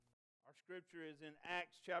scripture is in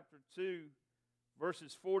Acts chapter 2,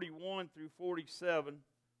 verses 41 through 47.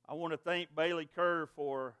 I want to thank Bailey Kerr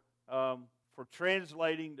for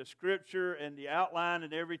translating the scripture and the outline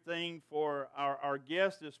and everything for our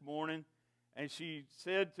guest this morning. And she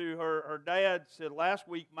said to her dad, said last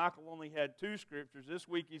week Michael only had 2 scriptures. This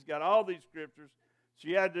week he's got all these scriptures.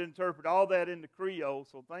 She had to interpret all that into Creole.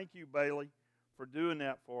 So thank you, Bailey, for doing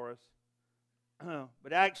that for us.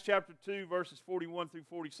 But Acts chapter 2, verses 41 through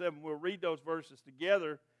 47, we'll read those verses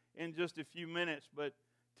together in just a few minutes. But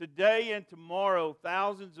today and tomorrow,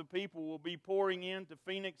 thousands of people will be pouring into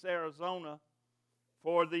Phoenix, Arizona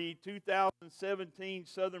for the 2017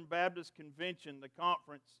 Southern Baptist Convention, the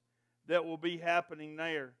conference that will be happening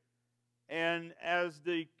there. And as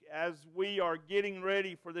we are getting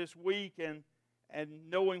ready for this week and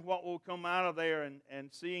knowing what will come out of there and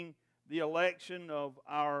seeing the election of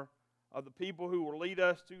the people who will lead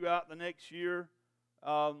us throughout the next year,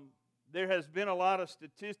 there has been a lot of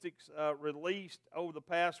statistics released over the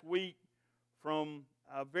past week from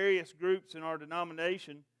various groups in our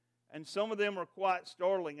denomination, and some of them are quite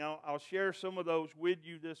startling. I'll share some of those with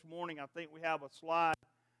you this morning. I think we have a slide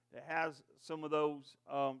that has some of those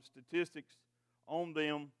statistics on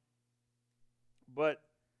them. But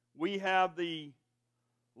we have the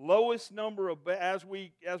lowest number of, as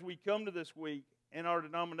we come to this week in our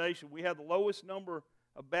denomination, we have the lowest number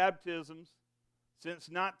of baptisms since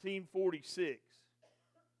 1946.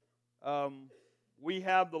 We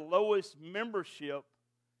have the lowest membership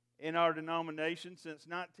in our denomination since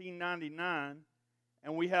 1999,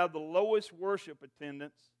 and we have the lowest worship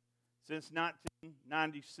attendance since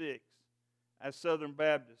 1996 as Southern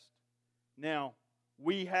Baptist. Now,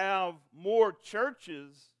 we have more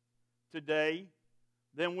churches today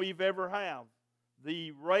than we've ever had.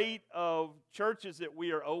 The rate of churches that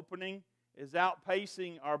we are opening is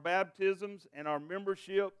outpacing our baptisms and our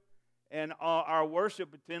membership and our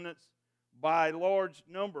worship attendance by a large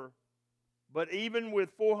number. But even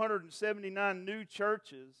with 479 new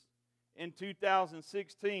churches in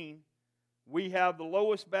 2016, we have the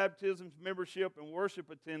lowest baptisms, membership, and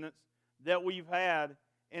worship attendance that we've had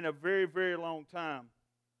in a very, very long time.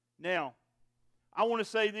 Now, I want to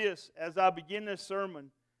say this as I begin this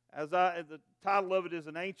sermon. The title of it is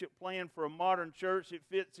An Ancient Plan for a Modern Church. It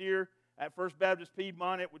fits here at First Baptist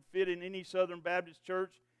Piedmont. It would fit in any Southern Baptist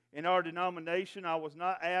church in our denomination. I was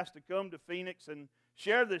not asked to come to Phoenix and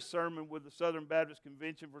share this sermon with the Southern Baptist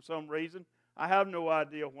Convention for some reason. I have no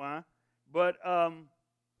idea why. But I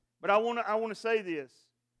want to say this.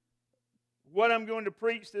 What I'm going to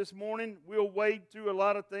preach this morning, we'll wade through a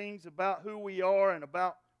lot of things about who we are and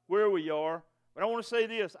about where we are. But I want to say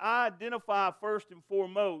this. I identify first and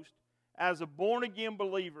foremost as a born-again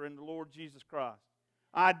believer in the Lord Jesus Christ.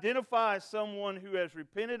 I identify as someone who has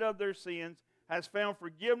repented of their sins, has found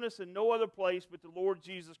forgiveness in no other place but the Lord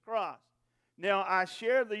Jesus Christ. Now, I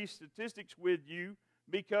share these statistics with you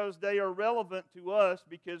because they are relevant to us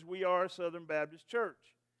because we are a Southern Baptist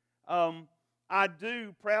church. I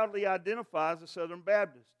do proudly identify as a Southern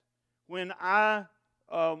Baptist. When I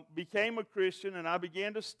became a Christian and I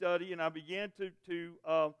began to study and I began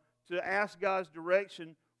to ask God's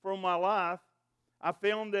direction for my life, I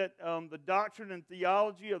found that the doctrine and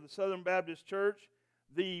theology of the Southern Baptist Church,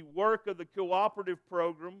 the work of the cooperative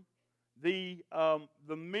program, the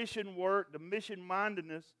mission work, the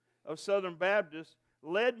mission-mindedness of Southern Baptists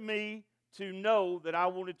led me to know that I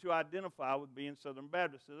wanted to identify with being Southern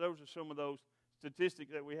Baptist. So those are some of those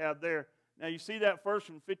statistics that we have there. Now you see that first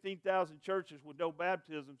from 15,000 churches with no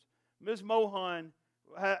baptisms. Ms. Mohan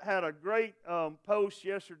had a great post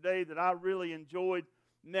yesterday that I really enjoyed.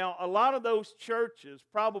 Now a lot of those churches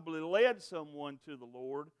probably led someone to the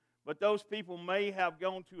Lord, but those people may have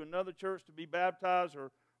gone to another church to be baptized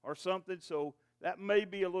or something, so that may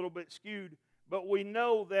be a little bit skewed. But we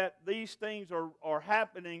know that these things are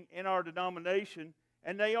happening in our denomination,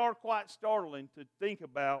 and they are quite startling to think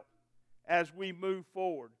about as we move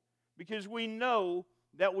forward. Because we know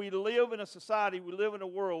that we live in a society, we live in a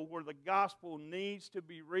world where the gospel needs to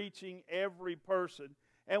be reaching every person.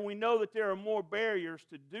 And we know that there are more barriers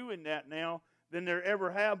to doing that now than there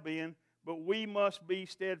ever have been, but we must be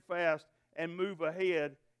steadfast and move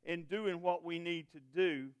ahead in doing what we need to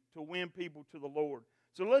do to win people to the Lord.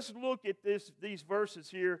 So let's look at these verses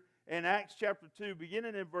here in Acts chapter 2,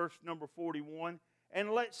 beginning in verse number 41,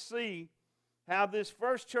 and let's see how this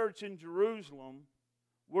first church in Jerusalem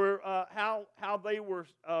were how they were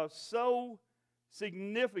so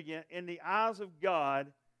significant in the eyes of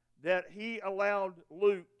God that He allowed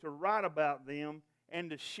Luke to write about them and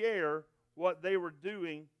to share what they were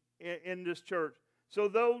doing in this church. So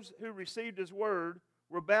those who received His word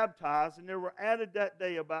were baptized, and there were added that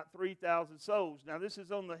day about 3,000 souls. Now, this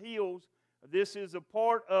is on the heels. This is a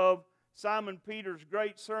part of Simon Peter's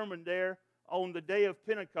great sermon there on the day of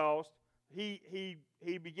Pentecost. He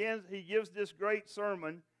gives this great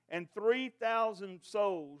sermon, and 3,000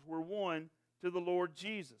 souls were won to the Lord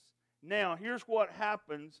Jesus. Now, here's what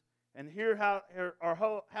happens, and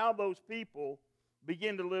how those people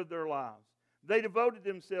begin to live their lives. They devoted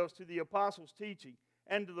themselves to the apostles' teaching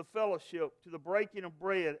and to the fellowship, to the breaking of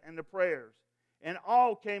bread and the prayers. And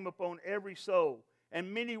all came upon every soul,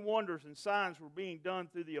 and many wonders and signs were being done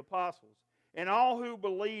through the apostles. And all who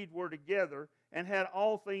believed were together and had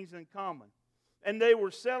all things in common. And they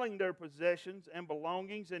were selling their possessions and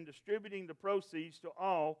belongings and distributing the proceeds to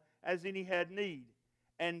all as any had need.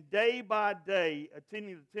 And day by day,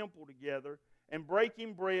 attending the temple together and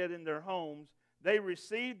breaking bread in their homes, they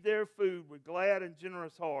received their food with glad and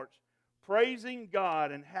generous hearts, praising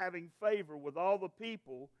God and having favor with all the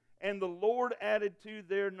people. And the Lord added to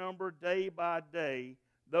their number day by day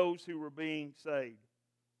those who were being saved.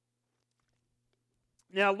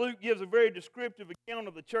 Now, Luke gives a very descriptive account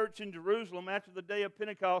of the church in Jerusalem after the day of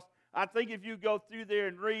Pentecost. I think if you go through there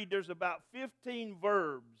and read, there's about 15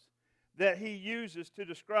 verbs that he uses to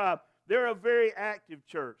describe. They're a very active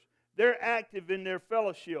church. They're active in their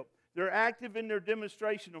fellowship. They're active in their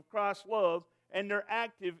demonstration of Christ's love, and they're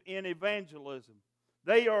active in evangelism.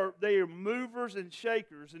 They are movers and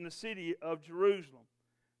shakers in the city of Jerusalem.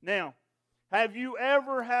 Now, have you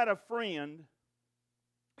ever had a friend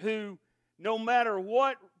who, no matter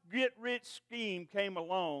what get-rich scheme came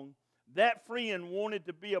along, that friend wanted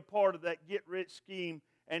to be a part of that get-rich scheme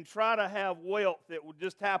and try to have wealth that would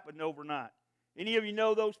just happen overnight? Any of you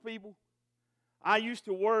know those people? I used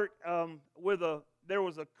to work there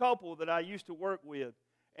was a couple that I used to work with,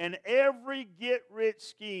 and every get-rich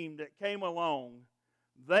scheme that came along,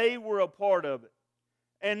 they were a part of it.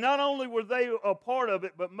 And not only were they a part of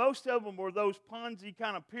it, but most of them were those Ponzi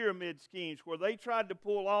kind of pyramid schemes where they tried to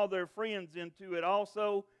pull all their friends into it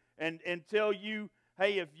also and tell you,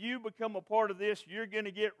 hey, if you become a part of this, you're going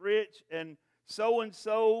to get rich. And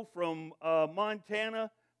so from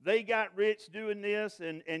Montana, they got rich doing this,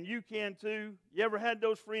 and you can too. You ever had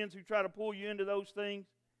those friends who try to pull you into those things?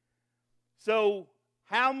 So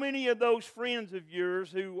how many of those friends of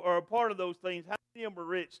yours who are a part of those things, how many of them are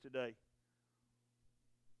rich today?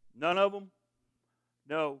 None of them?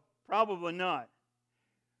 No, probably not.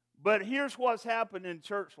 But here's what's happened in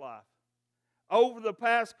church life. Over the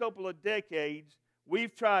past couple of decades,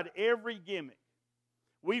 we've tried every gimmick.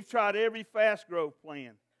 We've tried every fast growth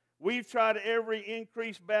plan. We've tried every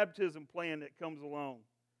increased baptism plan that comes along.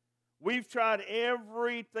 We've tried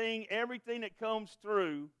everything that comes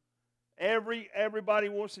through. Everybody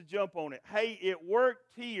wants to jump on it. Hey, it worked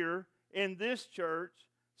here in this church,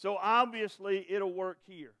 so obviously it'll work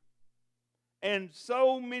here. And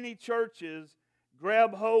so many churches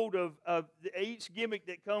grab hold of each gimmick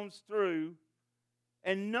that comes through,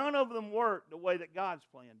 and none of them work the way that God's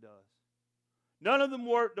plan does. None of them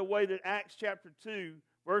work the way that Acts chapter 2,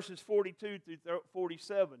 verses 42 through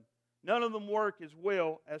 47. None of them work as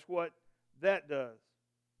well as what that does.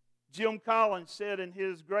 Jim Collins said in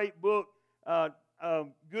his great book,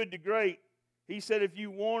 Good to Great, he said, if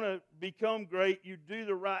you want to become great, you do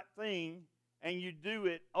the right thing, and you do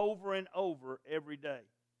it over and over every day.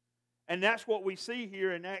 And that's what we see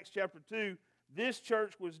here in Acts chapter 2. This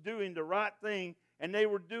church was doing the right thing, and they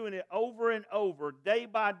were doing it over and over, day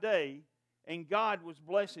by day, and God was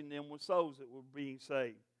blessing them with souls that were being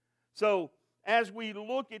saved. So, as we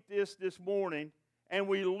look at this morning, and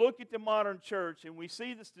we look at the modern church, and we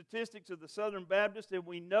see the statistics of the Southern Baptist, and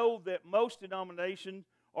we know that most denominations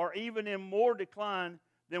are even in more decline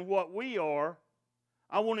than what we are,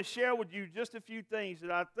 I want to share with you just a few things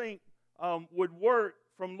that I think would work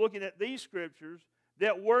from looking at these scriptures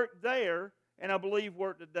that work there and I believe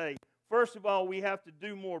work today. First of all, we have to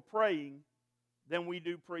do more praying than we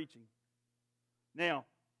do preaching. Now,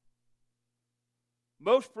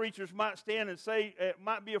 most preachers might stand and say,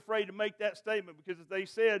 might be afraid to make that statement because if they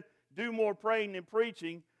said do more praying than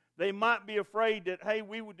preaching, they might be afraid that, hey,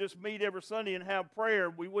 we would just meet every Sunday and have prayer.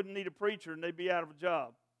 We wouldn't need a preacher and they'd be out of a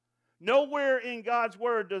job. Nowhere in God's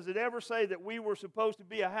Word does it ever say that we were supposed to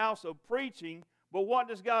be a house of preaching, but what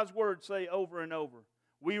does God's Word say over and over?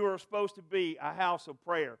 We were supposed to be a house of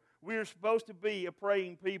prayer. We were supposed to be a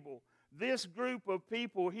praying people. This group of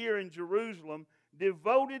people here in Jerusalem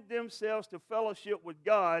devoted themselves to fellowship with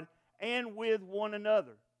God and with one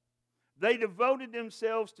another. They devoted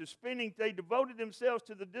themselves to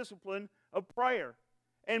the discipline of prayer.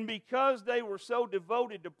 And because they were so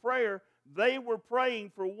devoted to prayer, they were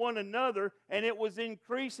praying for one another, and it was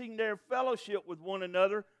increasing their fellowship with one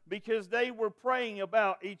another because they were praying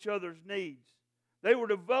about each other's needs. They were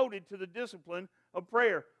devoted to the discipline of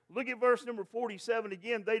prayer. Look at verse number 47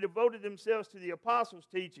 again. They devoted themselves to the apostles'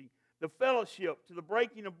 teaching, the fellowship, to the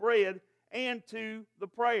breaking of bread, and to the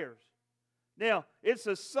prayers. Now, it's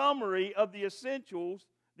a summary of the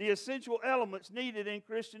essential elements needed in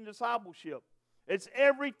Christian discipleship. It's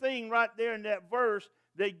everything right there in that verse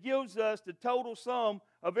that gives us the total sum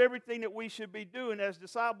of everything that we should be doing as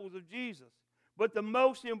disciples of Jesus. But the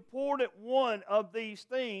most important one of these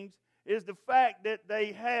things is the fact that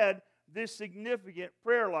they had this significant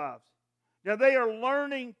prayer lives. Now, they are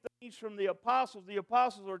learning things from the apostles. The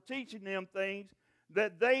apostles are teaching them things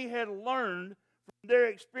that they had learned from their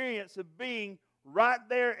experience of being right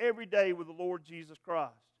there every day with the Lord Jesus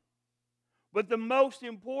Christ. But the most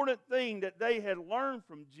important thing that they had learned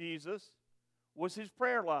from Jesus was his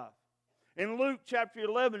prayer life. In Luke chapter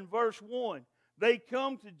 11, verse 1, they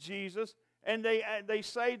come to Jesus and they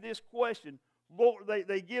say this question. Lord,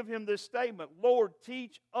 they give him this statement, Lord,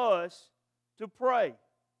 teach us to pray.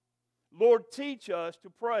 Lord, teach us to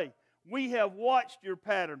pray. We have watched your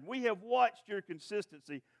pattern. We have watched your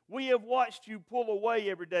consistency. We have watched you pull away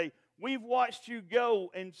every day. We've watched you go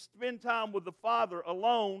and spend time with the Father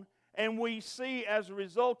alone, and we see as a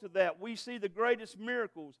result of that, we see the greatest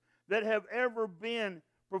miracles that have ever been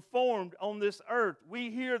performed on this earth. We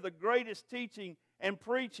hear the greatest teaching and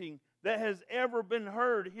preaching that has ever been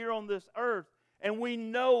heard here on this earth, and we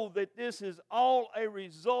know that this is all a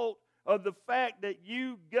result of the fact that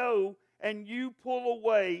you go and you pull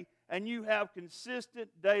away and you have consistent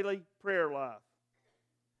daily prayer life.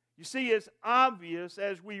 You see, it's obvious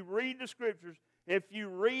as we read the Scriptures, if you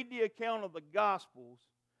read the account of the Gospels,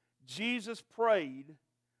 Jesus prayed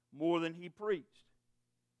more than he preached.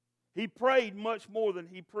 He prayed much more than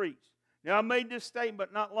he preached. Now, I made this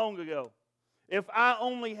statement not long ago. If I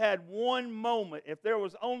only had one moment, if there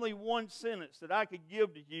was only one sentence that I could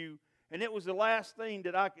give to you, and it was the last thing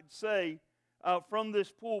that I could say from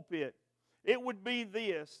this pulpit, it would be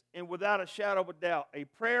this, and without a shadow of a doubt, a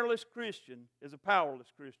prayerless Christian is a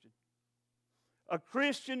powerless Christian. A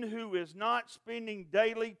Christian who is not spending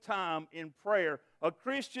daily time in prayer, a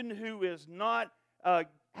Christian who is not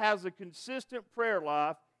has a consistent prayer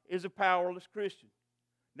life, is a powerless Christian.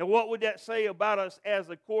 Now, what would that say about us as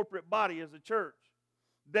a corporate body, as a church?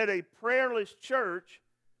 That a prayerless church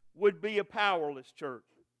would be a powerless church.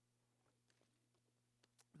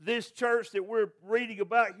 This church that we're reading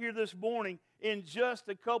about here this morning, in just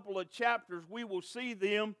a couple of chapters, we will see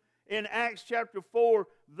them in Acts chapter 4.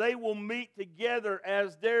 They will meet together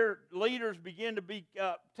as their leaders begin to be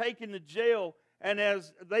taken to jail, and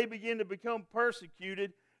as they begin to become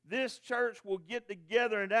persecuted. This church will get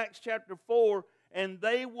together in Acts chapter 4, and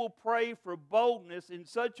they will pray for boldness in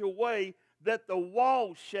such a way that the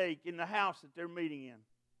walls shake in the house that they're meeting in.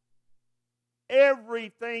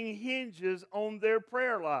 Everything hinges on their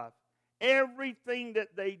prayer life. Everything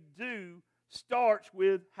that they do starts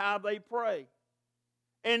with how they pray.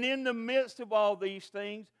 And in the midst of all these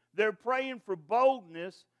things, they're praying for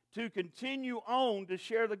boldness to continue on to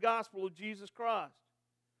share the gospel of Jesus Christ.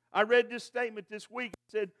 I read this statement this week.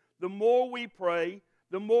 It said, the more we pray,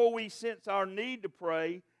 the more we sense our need to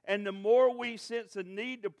pray, and the more we sense a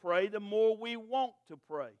need to pray, the more we want to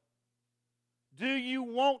pray. Do you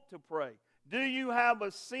want to pray? Do you have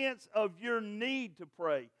a sense of your need to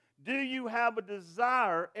pray? Do you have a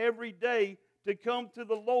desire every day to come to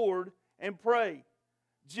the Lord and pray?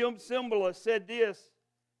 Jim Cymbala said this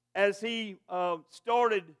as he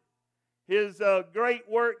started his great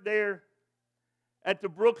work there at the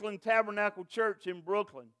Brooklyn Tabernacle Church in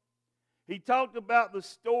Brooklyn. He talked about the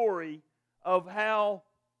story of how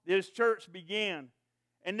this church began.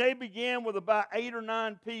 And they began with about 8 or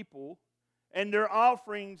 9 people, and their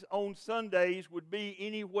offerings on Sundays would be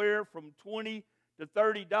anywhere from $20 to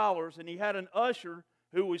 $30. And he had an usher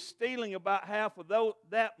who was stealing about half of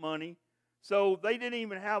that money, so they didn't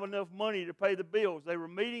even have enough money to pay the bills. They were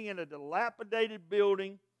meeting in a dilapidated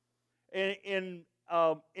building in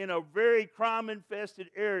a very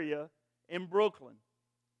crime-infested area in Brooklyn.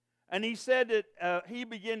 And he said that he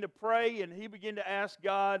began to pray and he began to ask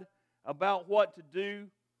God about what to do.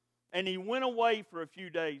 And he went away for a few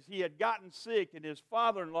days. He had gotten sick, and his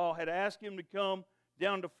father-in-law had asked him to come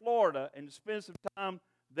down to Florida and to spend some time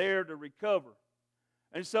there to recover.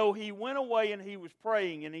 And so he went away and he was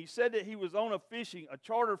praying. And he said that he was on a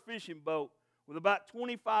charter fishing boat with about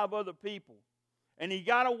 25 other people. And he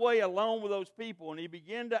got away alone with those people, and he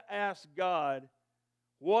began to ask God,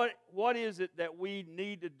 what is it that we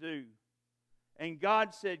need to do? And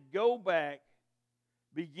God said, go back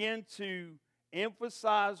begin to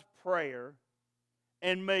emphasize prayer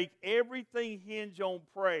and make everything hinge on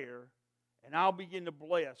prayer, and I'll begin to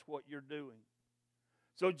bless what you're doing.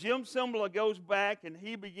 So Jim Cymbala goes back and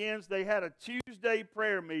they had a Tuesday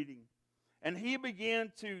prayer meeting, and he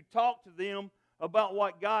began to talk to them about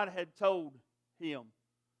what God had told him.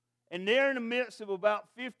 And there in the midst of about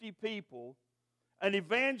 50 people, an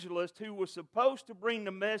evangelist who was supposed to bring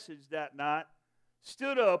the message that night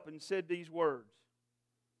stood up and said these words.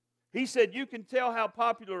 He said, "You can tell how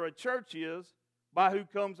popular a church is by who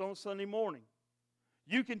comes on Sunday morning.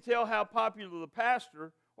 You can tell how popular the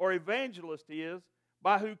pastor or evangelist is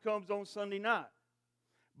by who comes on Sunday night.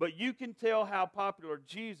 But you can tell how popular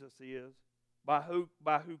Jesus is by who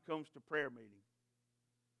comes to prayer meeting."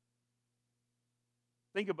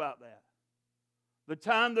 Think about that. The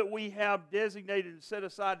time that we have designated and set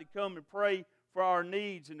aside to come and pray for our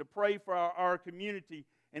needs and to pray for our community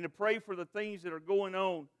and to pray for the things that are going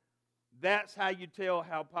on, that's how you tell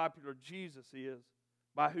how popular Jesus is,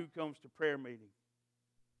 by who comes to prayer meeting.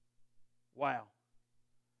 Wow.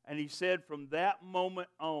 And he said from that moment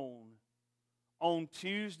on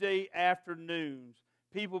Tuesday afternoons,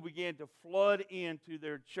 people began to flood into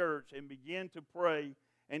their church and begin to pray.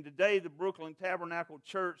 And today, the Brooklyn Tabernacle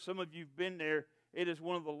Church, some of you have been there, it is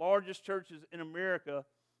one of the largest churches in America.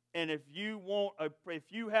 And if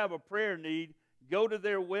you have a prayer need, go to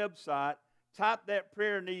their website, type that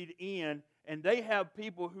prayer need in, and they have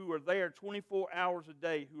people who are there 24 hours a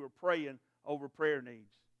day who are praying over prayer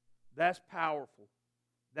needs. That's powerful.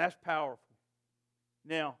 That's powerful.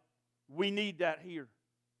 Now, we need that here.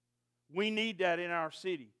 We need that in our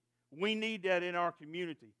city. We need that in our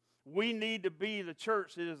community. We need to be the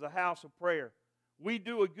church that is a house of prayer. We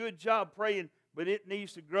do a good job praying, but it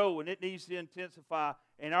needs to grow and it needs to intensify,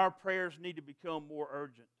 and our prayers need to become more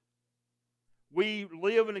urgent. We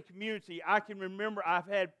live in a community. I can remember I've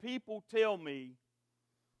had people tell me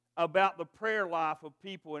about the prayer life of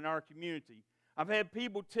people in our community. I've had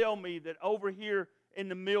people tell me that over here in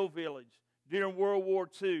the Mill Village during World War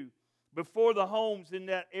II, before the homes in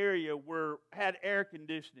that area had air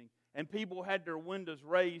conditioning and people had their windows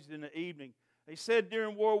raised in the evening, they said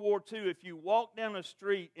during World War II, if you walk down a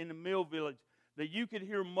street in the Mill Village, that you could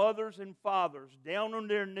hear mothers and fathers down on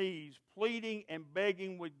their knees pleading and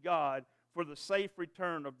begging with God for the safe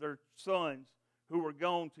return of their sons who were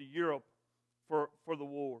gone to Europe for the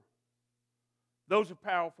war. Those are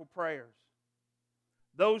powerful prayers.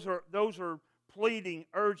 Those are pleading,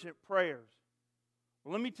 urgent prayers.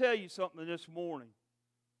 Well, let me tell you something this morning.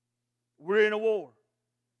 We're in a war.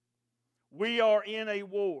 We are in a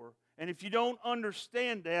war. And if you don't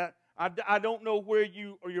understand that, I don't know where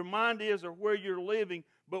your mind is or where you're living,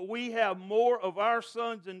 but we have more of our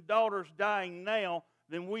sons and daughters dying now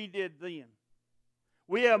than we did then.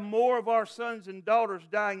 We have more of our sons and daughters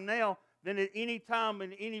dying now than at any time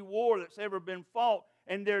in any war that's ever been fought,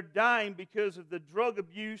 and they're dying because of the drug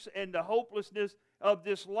abuse and the hopelessness of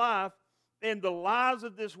this life, and the lies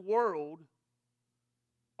of this world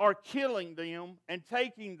are killing them and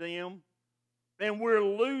taking them, and we're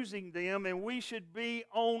losing them, and we should be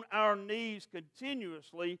on our knees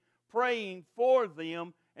continuously praying for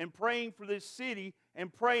them and praying for this city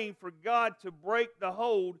and praying for God to break the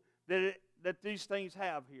hold that these things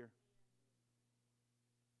have here.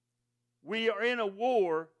 We are in a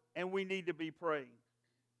war, and we need to be praying.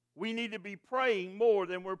 We need to be praying more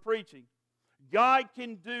than we're preaching. God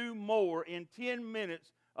can do more in 10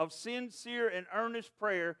 minutes of sincere and earnest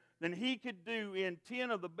prayer than He could do in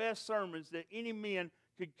 10 of the best sermons that any man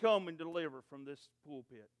could come and deliver from this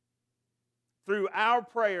pulpit. Through our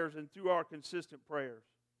prayers and through our consistent prayers.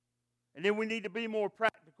 And then we need to be more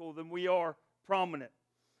practical than we are prominent.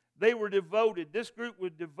 They were devoted. This group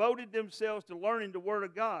was devoted themselves to learning the Word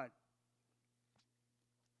of God.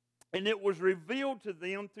 And it was revealed to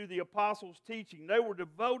them through the apostles' teaching. They were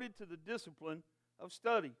devoted to the discipline of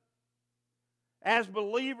study. As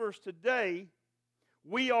believers today,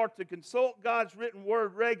 we are to consult God's written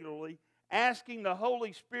Word regularly, asking the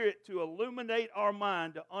Holy Spirit to illuminate our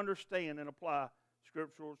mind to understand and apply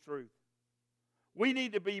scriptural truth. We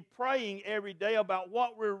need to be praying every day about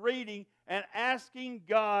what we're reading and asking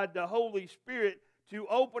God, the Holy Spirit, to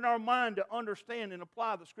open our mind to understand and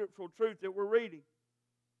apply the scriptural truth that we're reading.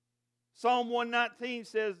 Psalm 119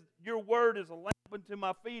 says, "Your word is a lamp unto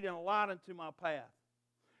my feet and a light unto my path."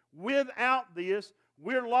 Without this,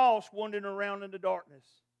 we're lost wandering around in the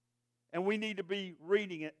darkness. And we need to be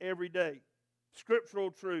reading it every day.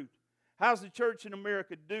 Scriptural truth. How's the church in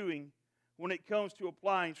America doing when it comes to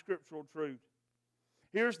applying scriptural truth?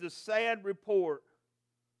 Here's the sad report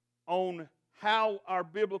on how our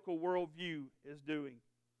biblical worldview is doing.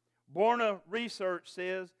 Barna research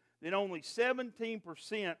says that only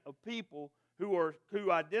 17% of people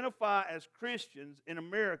who identify as Christians in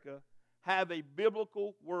America have a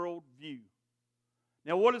biblical worldview.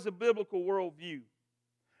 Now, what is a biblical worldview?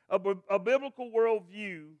 A biblical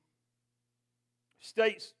worldview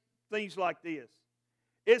states things like this.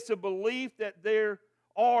 It's a belief that there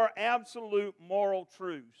are absolute moral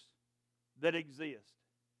truths that exist.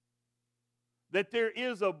 That there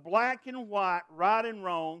is a black and white, right and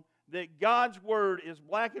wrong, that God's Word is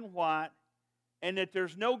black and white, and that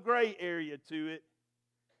there's no gray area to it,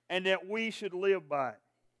 and that we should live by it.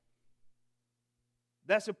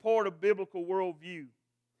 That's a part of biblical worldview.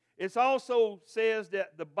 It also says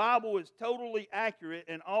that the Bible is totally accurate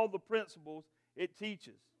in all the principles it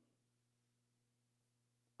teaches.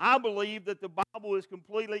 I believe that the Bible is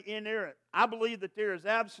completely inerrant. I believe that there is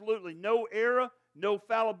absolutely no error, no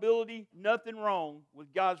fallibility, nothing wrong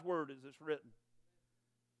with God's Word as it's written.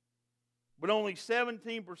 But only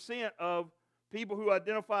 17% of people who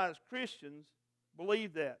identify as Christians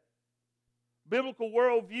believe that. Biblical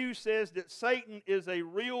worldview says that Satan is a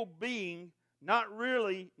real being, not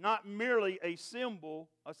merely a symbol,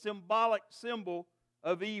 a symbolic symbol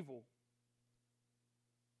of evil.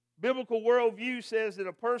 Biblical worldview says that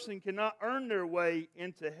a person cannot earn their way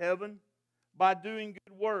into heaven by doing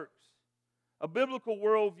good works. A biblical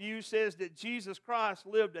worldview says that Jesus Christ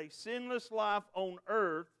lived a sinless life on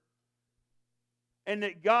earth, and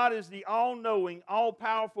that God is the all-knowing,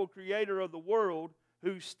 all-powerful creator of the world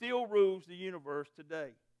who still rules the universe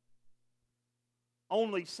today.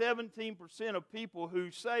 Only 17% of people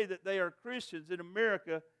who say that they are Christians in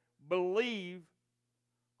America believe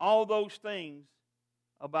all those things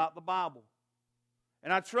about the Bible.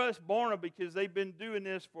 And I trust Barna because they've been doing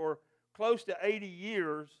this for close to 80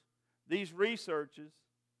 years, these researches.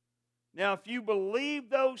 Now, if you believe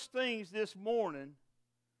those things this morning,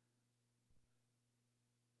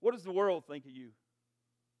 what does the world think of you?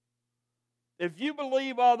 If you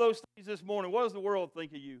believe all those things this morning, what does the world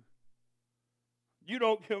think of you? You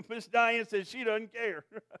don't, Miss Diane says she doesn't care.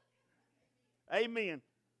 Amen.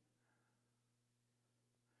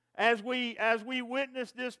 As we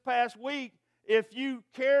witnessed this past week, if you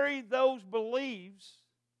carry those beliefs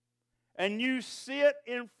and you sit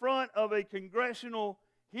in front of a congressional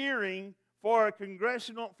hearing for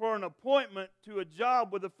an appointment to a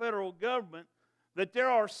job with the federal government, that there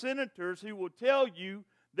are senators who will tell you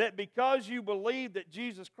that because you believe that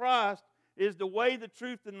Jesus Christ is the way, the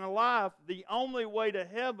truth, and the life, the only way to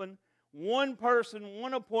heaven. One person,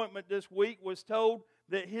 one appointment this week was told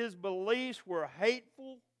that his beliefs were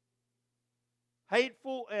hateful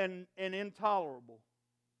and intolerable.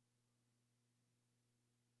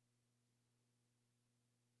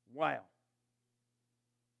 Wow.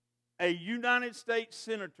 A United States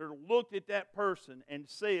senator looked at that person and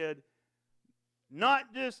said,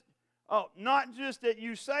 not just that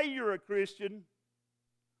you say you're a Christian.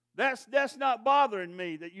 That's not bothering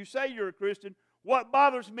me that you say you're a Christian. What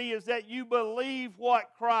bothers me is that you believe what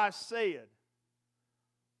Christ said,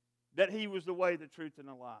 that He was the way, the truth, and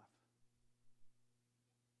the life.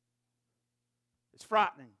 It's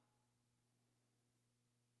frightening.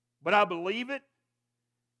 But I believe it,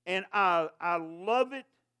 and I love it,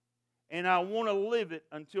 and I want to live it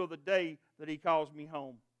until the day that He calls me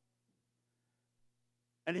home.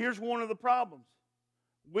 And here's one of the problems.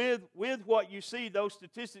 With what you see, those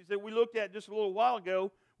statistics that we looked at just a little while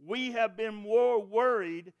ago, we have been more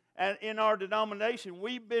worried, and in our denomination,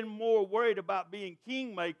 we've been more worried about being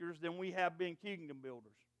kingmakers than we have been kingdom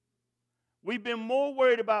builders. We've been more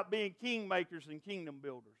worried about being kingmakers than kingdom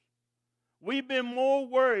builders. We've been more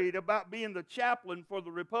worried about being the chaplain for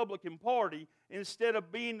the Republican Party instead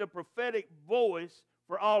of being the prophetic voice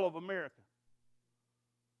for all of America.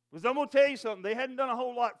 Because I'm going to tell you something, they hadn't done a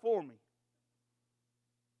whole lot for me.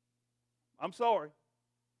 I'm sorry,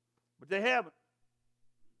 but they haven't.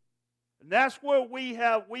 And that's where we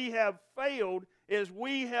have failed, is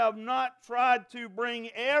we have not tried to bring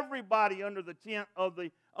everybody under the tent of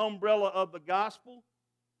the umbrella of the gospel.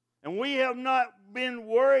 And we have not been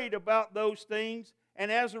worried about those things,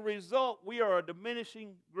 and as a result, we are a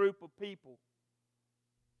diminishing group of people.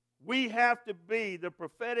 We have to be the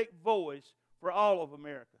prophetic voice for all of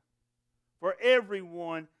America, for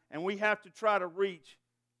everyone, and we have to try to reach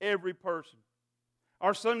every person.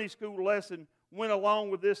 Our Sunday school lesson went along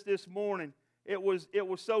with this morning. It was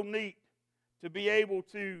so neat to be able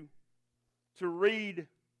to read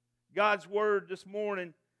God's Word this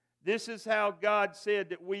morning. This is how God said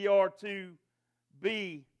that we are to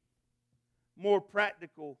be more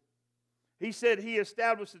practical. He said He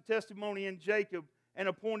established a testimony in Jacob and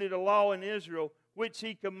appointed a law in Israel which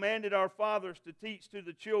He commanded our fathers to teach to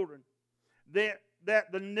the children,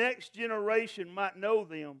 that the next generation might know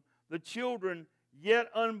them, the children yet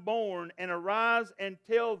unborn, and arise and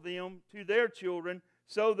tell them to their children,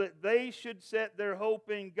 so that they should set their hope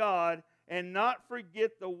in God and not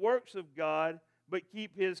forget the works of God, but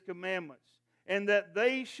keep His commandments. And that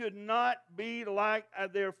they should not be like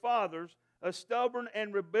their fathers, a stubborn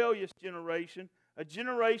and rebellious generation, a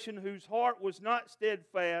generation whose heart was not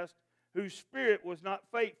steadfast, whose spirit was not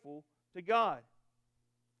faithful to God.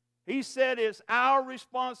 He said it's our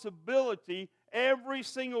responsibility every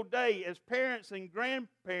single day as parents and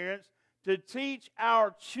grandparents to teach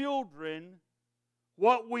our children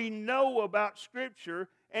what we know about Scripture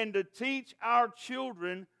and to teach our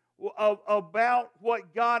children about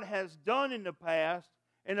what God has done in the past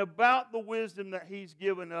and about the wisdom that He's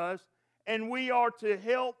given us. And we are to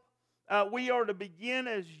help, we are to begin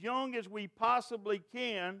as young as we possibly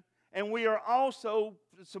can, and we are also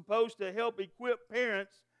supposed to help equip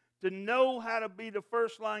parents to know how to be the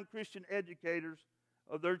first-line Christian educators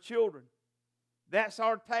of their children. That's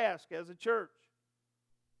our task as a church.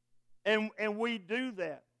 And we do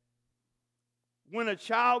that. When a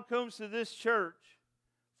child comes to this church,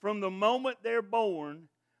 from the moment they're born,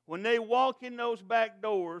 when they walk in those back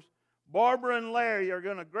doors, Barbara and Larry are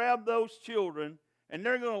going to grab those children, and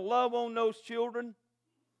they're going to love on those children,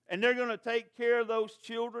 and they're going to take care of those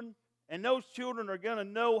children, and those children are going to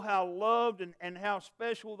know how loved and how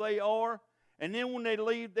special they are. And then when they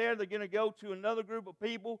leave there, they're going to go to another group of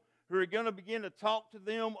people who are going to begin to talk to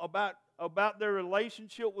them about their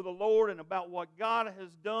relationship with the Lord and about what God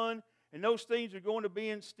has done. And those things are going to be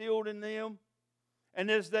instilled in them.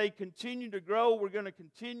 And as they continue to grow, we're going to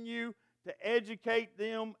continue to educate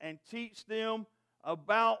them and teach them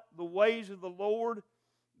about the ways of the Lord.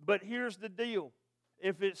 But here's the deal.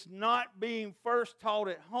 If it's not being first taught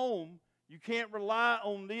at home, you can't rely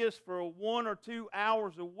on this for 1 or 2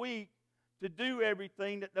 hours a week to do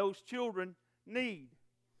everything that those children need.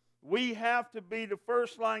 We have to be the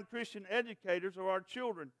first-line Christian educators of our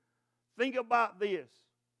children. Think about this.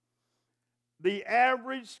 The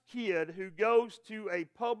average kid who goes to a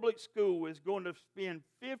public school is going to spend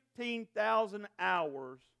 15,000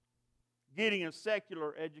 hours getting a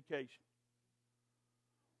secular education.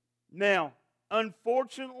 Now,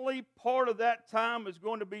 unfortunately, part of that time is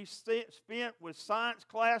going to be spent with science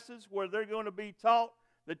classes where they're going to be taught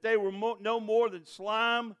that they were no more than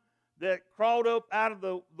slime that crawled up out of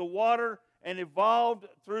the water and evolved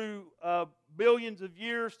through billions of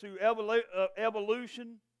years through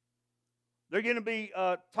evolution. They're going to be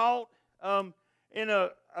taught in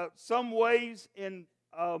some ways in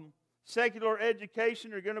secular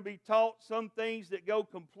education. They're going to be taught some things that go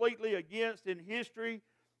completely against in history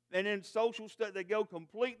and in social studies that go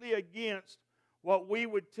completely against what we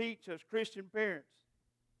would teach as Christian parents.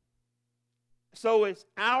 So it's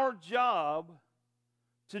our job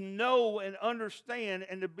to know and understand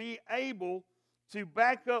and to be able to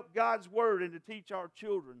back up God's Word and to teach our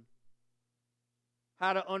children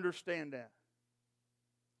how to understand that.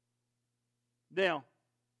 Now,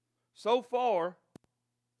 so far,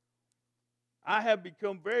 I have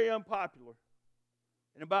become very unpopular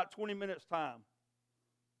in about 20 minutes' time.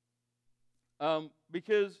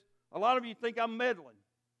 Because a lot of you think I'm meddling.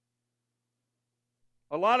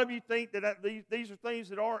 A lot of you think that these are things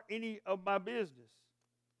that aren't any of my business.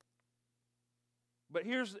 But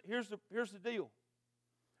here's the deal.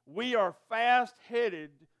 We are fast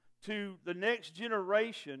headed to the next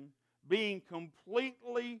generation being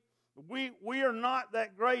completely, we are not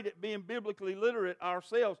that great at being biblically literate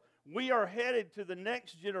ourselves. We are headed to the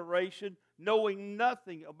next generation knowing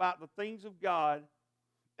nothing about the things of God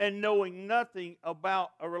and knowing nothing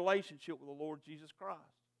about a relationship with the Lord Jesus Christ.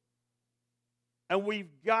 And we've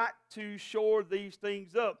got to shore these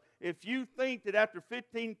things up. If you think that after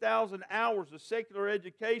 15,000 hours of secular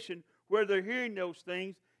education where they're hearing those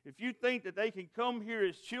things, if you think that they can come here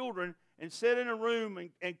as children and sit in a room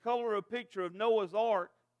and color a picture of Noah's Ark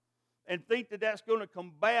and think that that's going to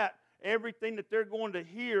combat everything that they're going to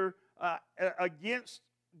hear against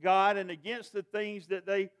God and against the things that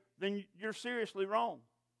then you're seriously wrong.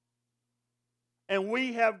 And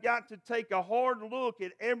we have got to take a hard look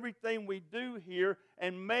at everything we do here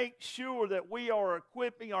and make sure that we are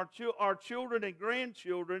equipping our children and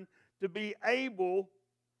grandchildren to be able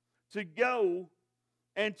to go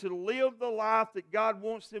and to live the life that God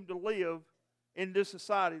wants them to live in this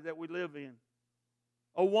society that we live in.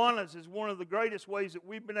 Awanas is one of the greatest ways that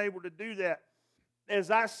we've been able to do that.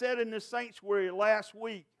 As I sat in the sanctuary last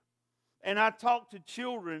week and I talked to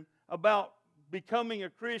children about becoming a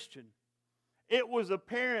Christian, it was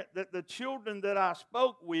apparent that the children that I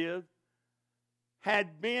spoke with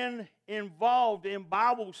had been involved in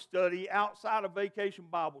Bible study outside of Vacation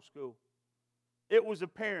Bible School. It was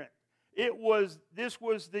apparent. This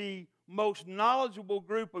was the most knowledgeable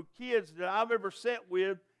group of kids that I've ever sat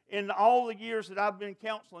with in all the years that I've been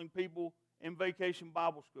counseling people in Vacation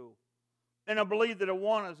Bible School. And I believe that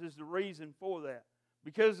Awanas is the reason for that,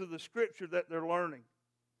 because of the scripture that they're learning.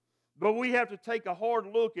 But we have to take a hard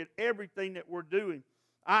look at everything that we're doing.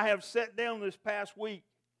 I have sat down this past week,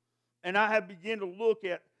 and I have begun to look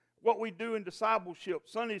at what we do in discipleship,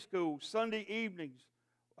 Sunday school, Sunday evenings,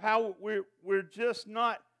 how we're just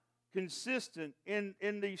not consistent in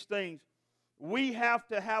these things. We have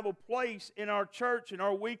to have a place in our church, in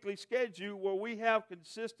our weekly schedule, where we have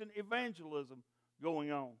consistent evangelism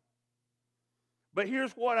going on. But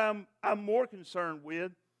here's what I'm more concerned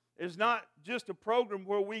with, is not just a program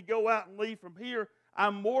where we go out and leave from here.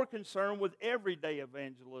 I'm more concerned with everyday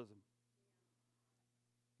evangelism.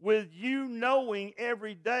 With you knowing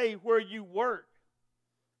every day where you work,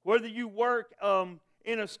 whether you work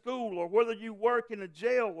in a school, or whether you work in a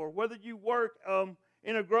jail, or whether you work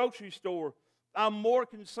in a grocery store. I'm more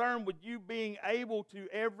concerned with you being able to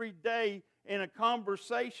every day in a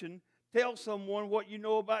conversation tell someone what you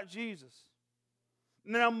know about Jesus.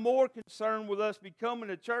 And then I'm more concerned with us becoming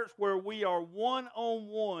a church where we are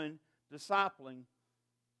one-on-one discipling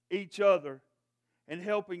each other and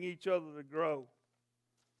helping each other to grow.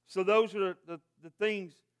 So those are the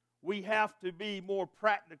things. We have to be more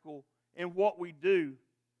practical in what we do.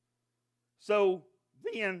 So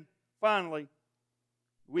then, finally,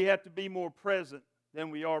 we have to be more present than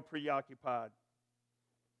we are preoccupied.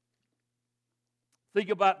 Think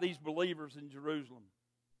about these believers in Jerusalem.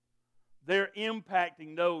 They're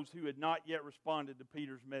impacting those who had not yet responded to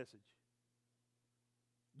Peter's message.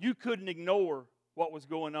 You couldn't ignore what was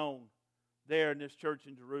going on there in this church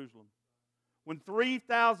in Jerusalem. When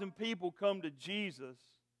 3,000 people come to Jesus,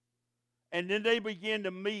 and then they begin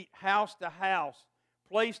to meet house to house,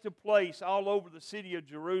 place to place, all over the city of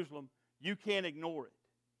Jerusalem, you can't ignore it.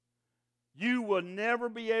 You will never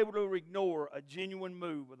be able to ignore a genuine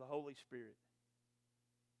move of the Holy Spirit.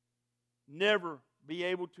 Never be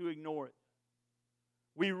able to ignore it.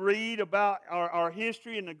 We read about our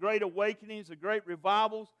history and the great awakenings, the great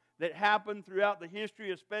revivals that happened throughout the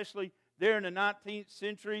history, especially there in the 19th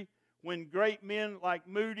century, when great men like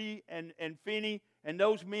Moody and Finney and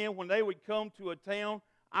those men, when they would come to a town.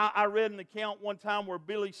 I read an account one time where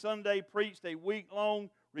Billy Sunday preached a week-long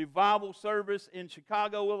revival service in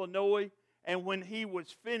Chicago, Illinois, and when he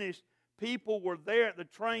was finished, people were there at the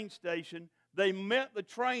train station. They met the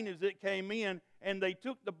train as it came in, and they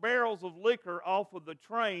took the barrels of liquor off of the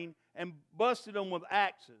train and busted them with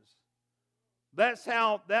axes. That's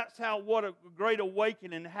how what a great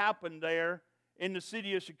awakening happened there in the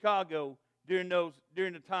city of Chicago during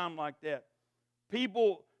a time like that.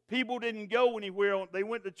 People didn't go anywhere. They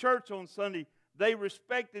went to church on Sunday. They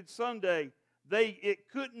respected Sunday. It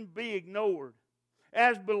couldn't be ignored.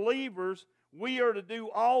 As believers, we are to do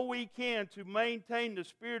all we can to maintain the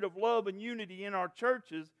spirit of love and unity in our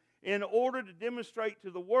churches in order to demonstrate to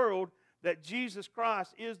the world that Jesus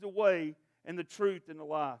Christ is the way and the truth and the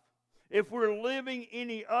life. If we're living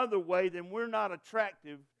any other way, then we're not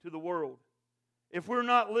attractive to the world. If we're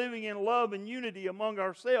not living in love and unity among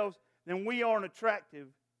ourselves, then we aren't attractive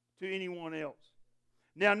to anyone else.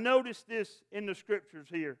 Now notice this in the scriptures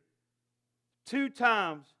here. 2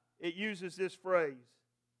 times it uses this phrase.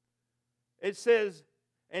 It says,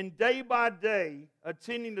 and day by day,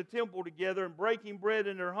 attending the temple together and breaking bread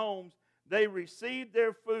in their homes, they received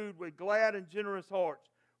their food with glad and generous hearts,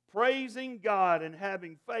 praising God and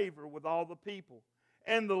having favor with all the people.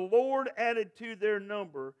 And the Lord added to their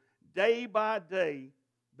number day by day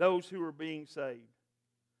those who were being saved.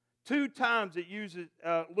 2 times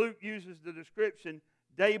Luke uses the description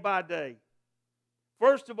day by day.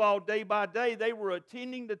 First of all, day by day, they were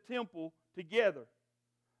attending the temple together.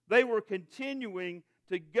 They were continuing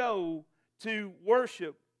to go to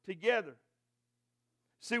worship together.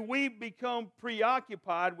 See, we've become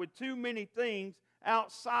preoccupied with too many things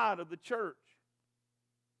outside of the church.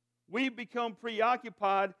 We've become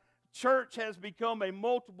preoccupied. Church has become a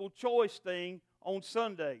multiple choice thing on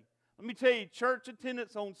Sunday. Let me tell you, church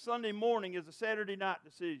attendance on Sunday morning is a Saturday night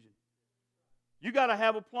decision. You got to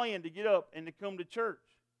have a plan to get up and to come to church.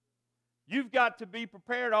 You've got to be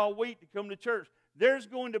prepared all week to come to church. There's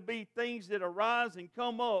going to be things that arise and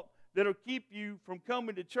come up that will keep you from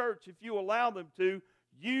coming to church if you allow them to.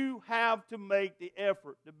 You have to make the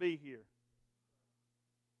effort to be here.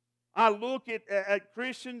 I look at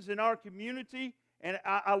Christians in our community, and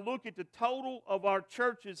I look at the total of our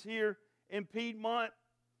churches here in Piedmont,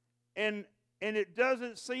 and and it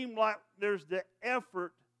doesn't seem like there's the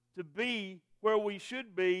effort to be where we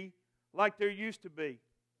should be like there used to be.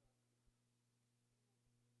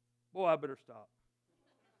 Boy, I better stop.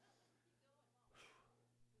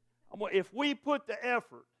 If we put the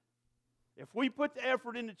effort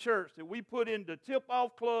in the church that we put into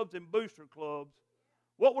tip-off clubs and booster clubs,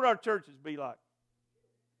 what would our churches be like?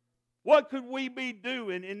 What could we be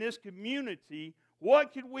doing in this community?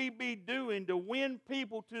 What could we be doing to win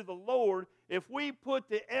people to the Lord if we put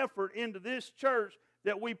the effort into this church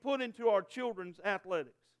that we put into our children's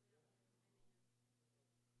athletics?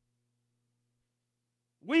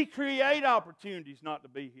 We create opportunities not to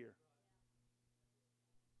be here.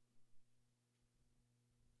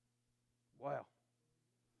 Wow.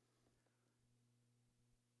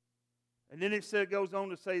 And then it goes on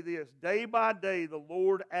to say this: day by day the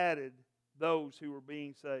Lord added those who were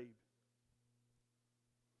being saved.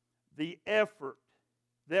 The effort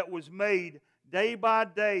that was made day by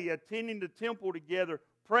day, attending the temple together,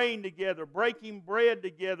 praying together, breaking bread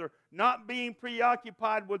together, not being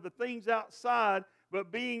preoccupied with the things outside,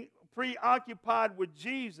 but being preoccupied with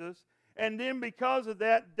Jesus. And then because of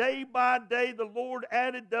that, day by day the Lord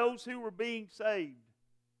added those who were being saved.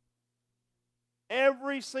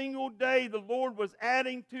 Every single day the Lord was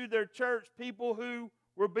adding to their church people who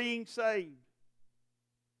were being saved.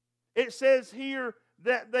 It says here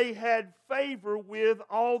that they had favor with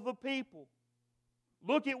all the people.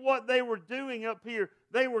 Look at what they were doing up here.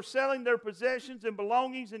 They were selling their possessions and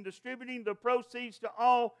belongings and distributing the proceeds to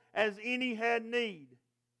all as any had need.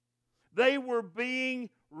 They were being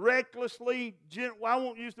recklessly, I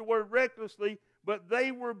won't use the word recklessly, but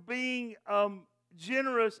they were being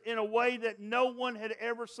generous in a way that no one had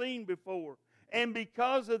ever seen before. And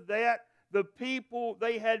because of that, the people,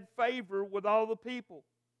 they had favor with all the people.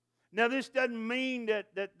 Now, this doesn't mean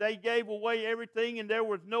that they gave away everything and there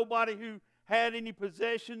was nobody who had any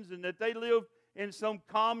possessions and that they lived in some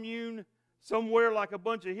commune somewhere like a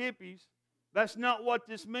bunch of hippies. That's not what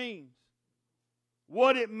this means.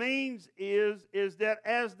 What it means is that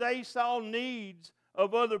as they saw needs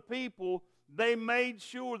of other people, they made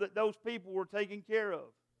sure that those people were taken care of.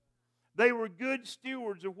 They were good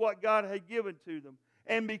stewards of what God had given to them.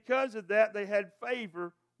 And because of that, they had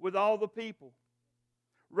favor with all the people.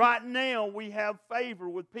 Right now, we have favor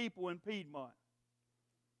with people in Piedmont.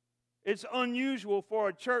 It's unusual for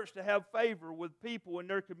a church to have favor with people in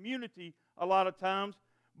their community a lot of times,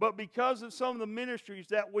 but because of some of the ministries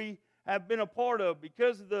that we have been a part of,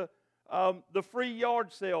 because of the free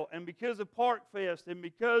yard sale, and because of Park Fest, and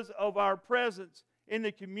because of our presence in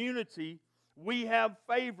the community, we have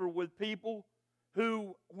favor with people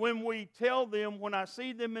who, when we tell them, when I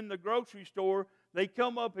see them in the grocery store, they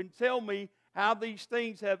come up and tell me how these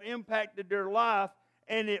things have impacted their life,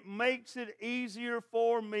 and it makes it easier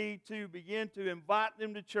for me to begin to invite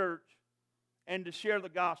them to church and to share the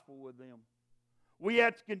gospel with them. We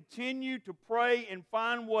have to continue to pray and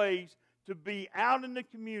find ways to be out in the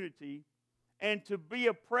community and to be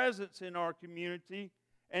a presence in our community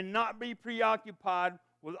and not be preoccupied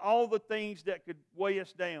with all the things that could weigh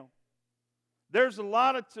us down. There's a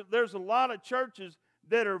lot of churches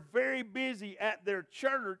that are very busy at their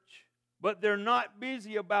church, but they're not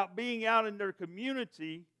busy about being out in their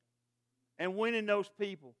community and winning those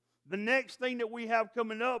people. The next thing that we have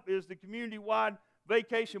coming up is the community-wide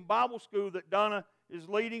Vacation Bible School that Donna is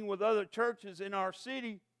leading with other churches in our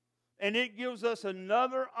city. And it gives us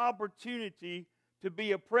another opportunity to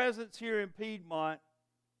be a presence here in Piedmont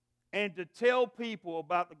and to tell people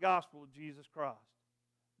about the gospel of Jesus Christ.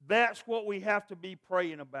 That's what we have to be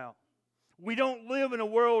praying about. We don't live in a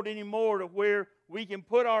world anymore to where we can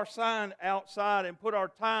put our sign outside and put our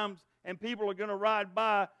times and people are going to ride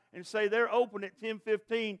by and say they're open at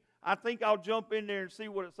 10:15. I think I'll jump in there and see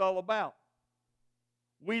what it's all about.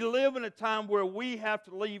 We live in a time where we have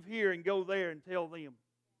to leave here and go there and tell them.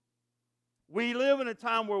 We live in a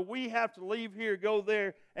time where we have to leave here, go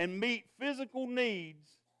there, and meet physical needs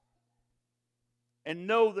and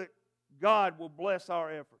know that God will bless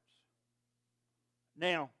our efforts.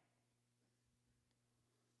 Now,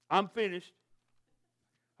 I'm finished.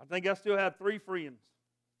 I think I still have 3 friends.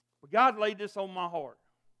 But God laid this on my heart.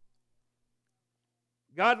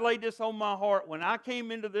 God laid this on my heart when I came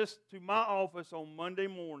to my office on Monday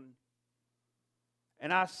morning.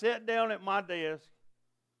 And I sat down at my desk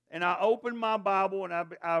and I opened my Bible and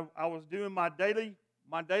I was doing my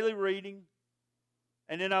daily reading,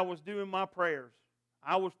 and then I was doing my prayers.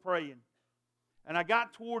 I was praying. And I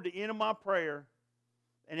got toward the end of my prayer,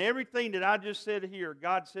 and everything that I just said here,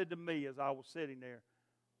 God said to me as I was sitting there.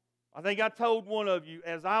 I think I told one of you,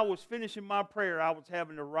 as I was finishing my prayer, I was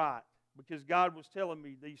having to write. because God was telling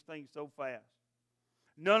me these things so fast.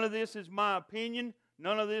 None of this is my opinion.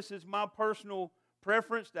 None of this is my personal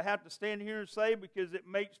preference to have to stand here and say, because it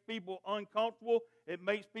makes people uncomfortable. It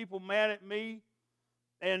makes people mad at me.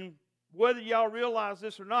 And whether y'all realize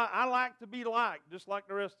this or not, I like to be liked, just like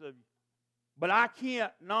the rest of you. But I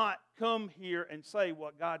can't not come here and say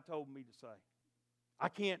what God told me to say. I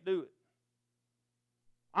can't do it.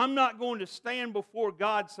 I'm not going to stand before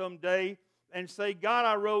God someday and say, God,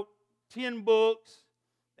 I wrote 10 books,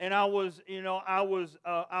 and I was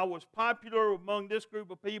popular among this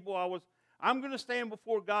group of people. I'm going to stand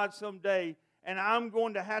before God someday, and I'm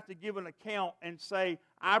going to have to give an account and say,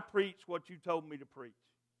 I preached what you told me to preach.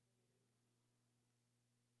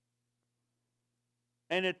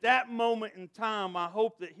 And at that moment in time, I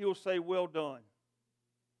hope that He'll say, well done.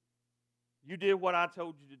 You did what I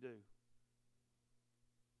told you to do.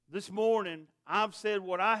 This morning, I've said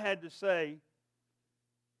what I had to say,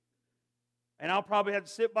 and I'll probably have to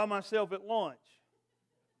sit by myself at lunch.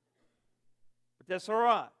 But that's all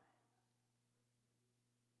right.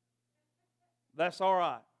 That's all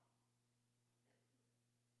right.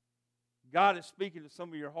 God is speaking to some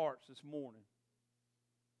of your hearts this morning.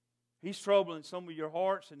 He's troubling some of your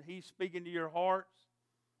hearts, and He's speaking to your hearts,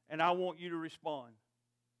 and I want you to respond.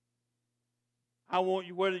 I want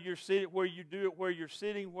you, whether you're sitting, where you do it, where you're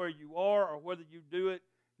sitting, where you are, or whether you do it,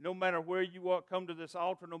 no matter where you are, come to this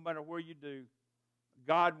altar, no matter where you do,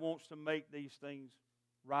 God wants to make these things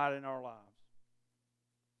right in our lives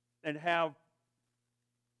and have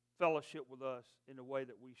fellowship with us in the way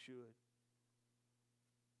that we should.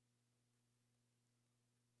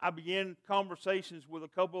 I began conversations with a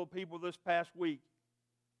couple of people this past week.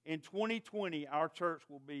 In 2020, our church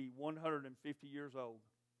will be 150 years old.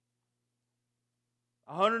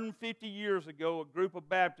 150 years ago, a group of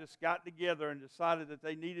Baptists got together and decided that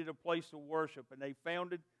they needed a place to worship, and they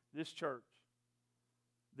founded this church.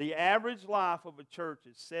 The average life of a church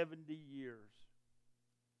is 70 years.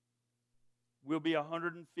 We'll be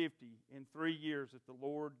 150 in 3 years if the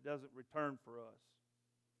Lord doesn't return for us.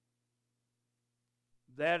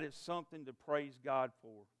 That is something to praise God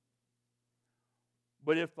for.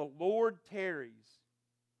 But if the Lord tarries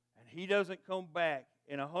and He doesn't come back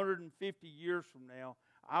in 150 years from now,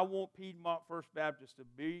 I want Piedmont First Baptist to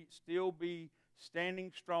still be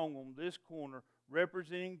standing strong on this corner,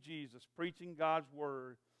 representing Jesus, preaching God's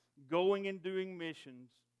Word, going and doing missions,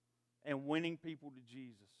 and winning people to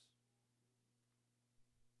Jesus.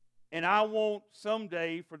 And I want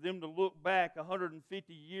someday for them to look back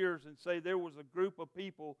 150 years and say there was a group of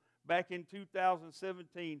people back in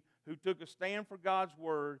 2017 who took a stand for God's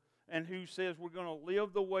Word and who says we're going to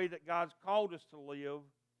live the way that God's called us to live.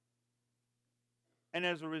 And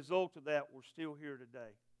as a result of that, we're still here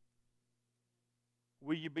today.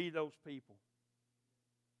 Will you be those people?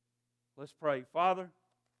 Let's pray. Father,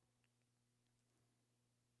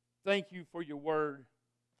 thank you for your Word.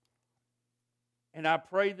 And I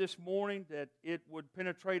pray this morning that it would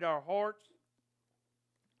penetrate our hearts,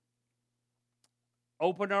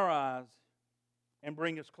 open our eyes, and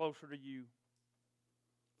bring us closer to you.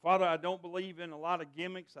 Father, I don't believe in a lot of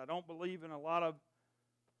gimmicks. I don't believe in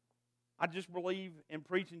I just believe in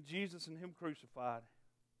preaching Jesus and Him crucified.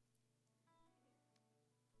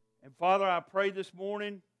 And Father, I pray this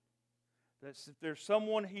morning that if there's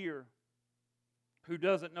someone here who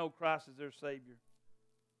doesn't know Christ as their Savior,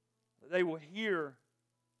 that they will hear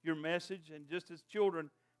your message, and just as children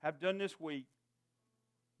have done this week,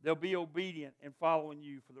 they'll be obedient in following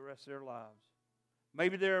you for the rest of their lives.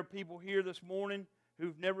 Maybe there are people here this morning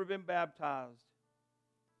who've never been baptized,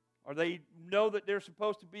 or they know that they're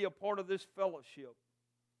supposed to be a part of this fellowship.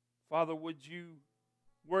 Father, would you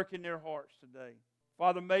work in their hearts today?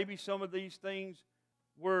 Father, maybe some of these things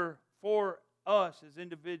were for us as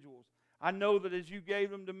individuals. I know that as you gave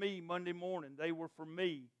them to me Monday morning, they were for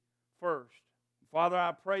me first. Father,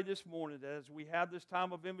 I pray this morning that as we have this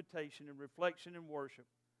time of invitation and reflection and worship,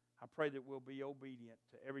 I pray that we'll be obedient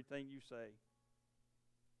to everything you say.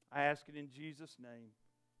 I ask it in Jesus' name.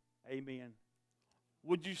 Amen.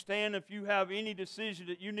 Would you stand if you have any decision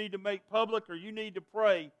that you need to make public or you need to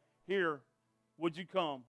pray here? Would you come?